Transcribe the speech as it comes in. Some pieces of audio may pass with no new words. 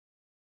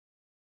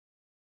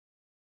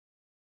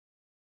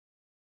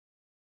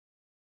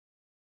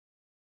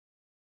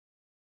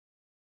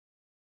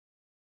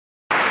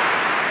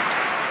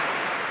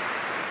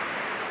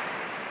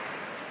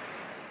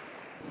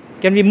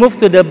Can we move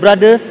to the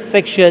brothers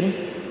section?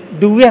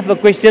 Do we have a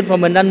question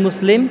from a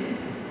non-Muslim?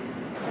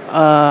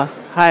 Hi,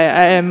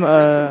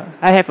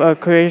 I have a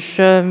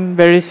question,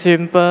 very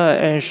simple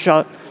and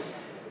short.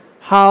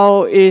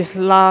 How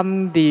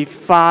Islam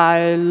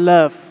define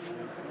love,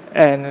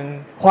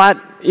 and what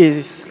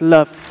is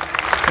love?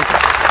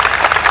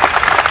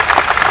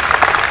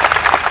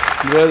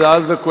 You have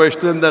asked the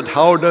question that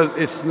how does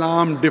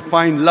Islam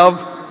define love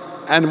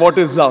and what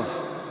is love?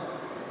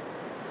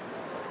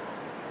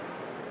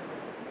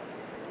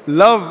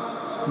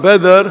 Love,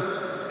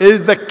 brother,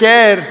 is the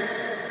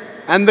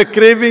care and the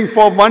craving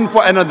for one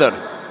for another.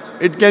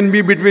 It can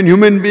be between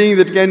human beings,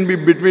 it can be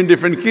between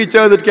different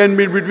creatures, it can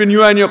be between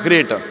you and your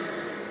Creator.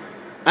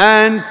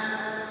 And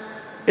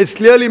it's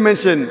clearly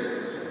mentioned,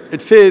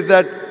 it says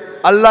that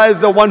Allah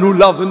is the one who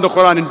loves in the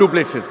Quran in 2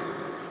 places.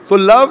 So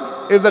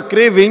love is a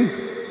craving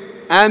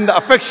and the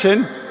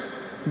affection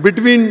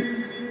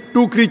between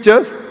 2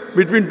 creatures,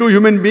 between 2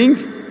 human beings,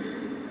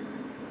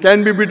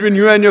 can be between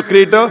you and your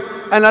Creator.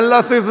 And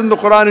Allah says in the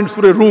Quran in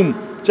Surah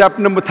Rum,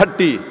 chapter number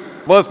 30,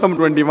 verse number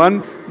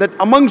 21, that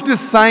amongst His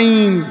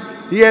signs,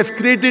 He has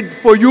created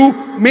for you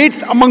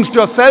mates amongst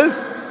yourselves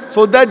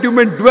so that you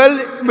may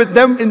dwell with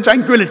them in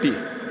tranquility.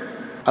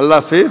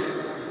 Allah says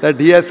that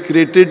He has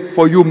created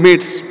for you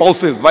mates,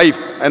 spouses, wife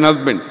and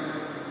husband,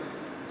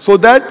 so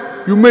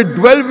that you may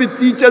dwell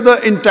with each other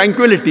in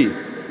tranquility.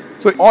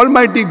 So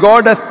Almighty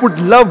God has put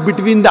love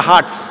between the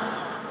hearts.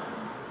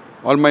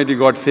 Almighty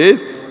God says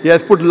He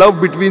has put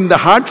love between the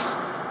hearts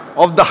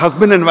of the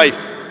husband and wife,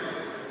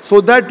 so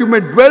that you may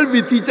dwell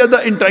with each other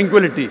in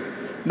tranquility.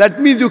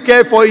 That means you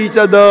care for each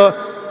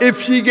other.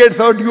 If she gets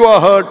hurt, you are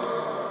hurt.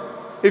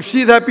 If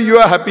she is happy, you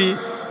are happy.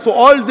 So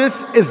all this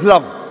is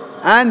love.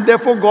 And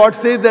therefore God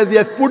says that He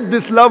has put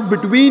this love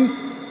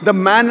between the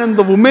man and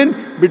the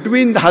woman,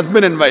 between the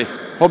husband and wife.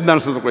 Hope that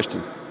answers the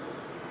question.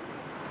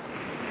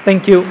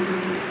 Thank you.